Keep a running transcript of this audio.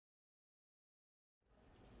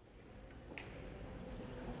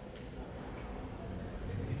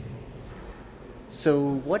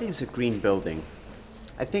So what is a green building?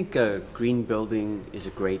 I think a green building is a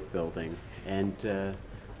great building, and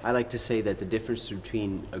I like to say that the difference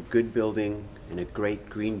between a good building and a great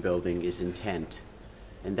green building is intent.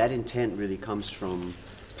 And that intent really comes from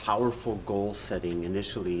powerful goal setting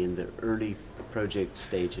initially in the early project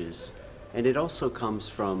stages. And it also comes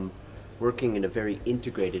from working in a very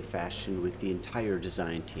integrated fashion with the entire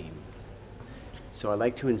design team. So I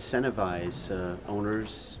like to incentivize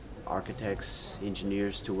owners, architects,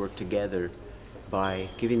 engineers to work together by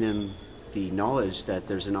giving them the knowledge that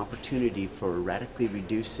there's an opportunity for radically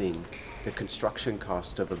reducing the construction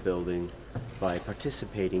cost of a building by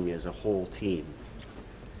participating as a whole team.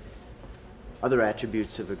 Other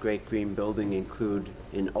attributes of a great green building include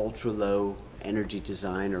an ultra-low energy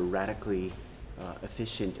design or radically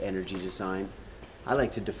efficient energy design. I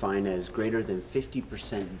like to define as greater than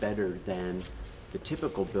 50% better than the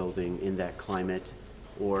typical building in that climate,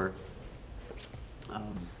 or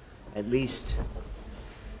at least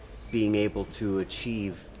being able to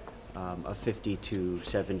achieve a 50 to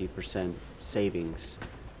 70% savings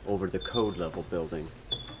over the code level building.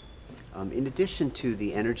 In addition to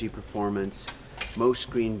the energy performance, most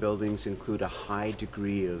green buildings include a high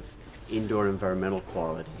degree of indoor environmental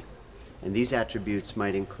quality. And these attributes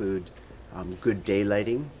might include good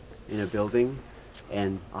daylighting in a building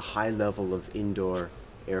and a high level of indoor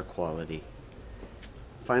air quality.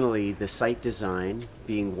 Finally, the site design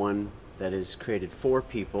being one that is created for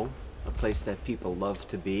people, a place that people love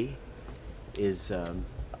to be, is a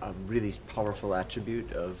really powerful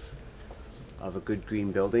attribute of a good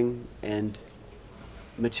green building. And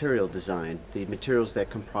material design, the materials that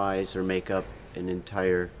comprise or make up an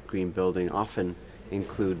entire green building often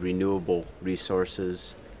include renewable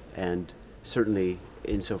resources, and certainly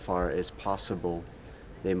insofar as possible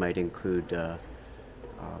they might include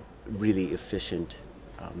really efficient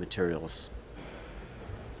materials.